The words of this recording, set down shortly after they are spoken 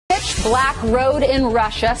pitch black road in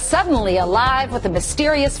Russia, suddenly alive with a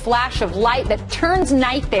mysterious flash of light that turns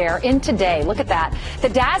night there into day. Look at that. The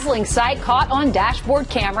dazzling sight caught on dashboard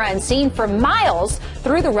camera and seen for miles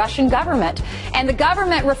through the Russian government. And the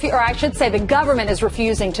government, the government is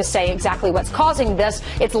refusing to say exactly what's causing this.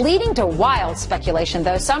 It's leading to wild speculation,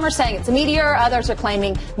 though. Some are saying it's a meteor, others are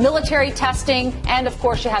claiming military testing, and of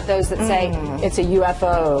course you have those that say it's a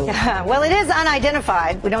UFO. Well, it is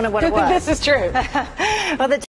unidentified. We don't know what it was. This is true. Well,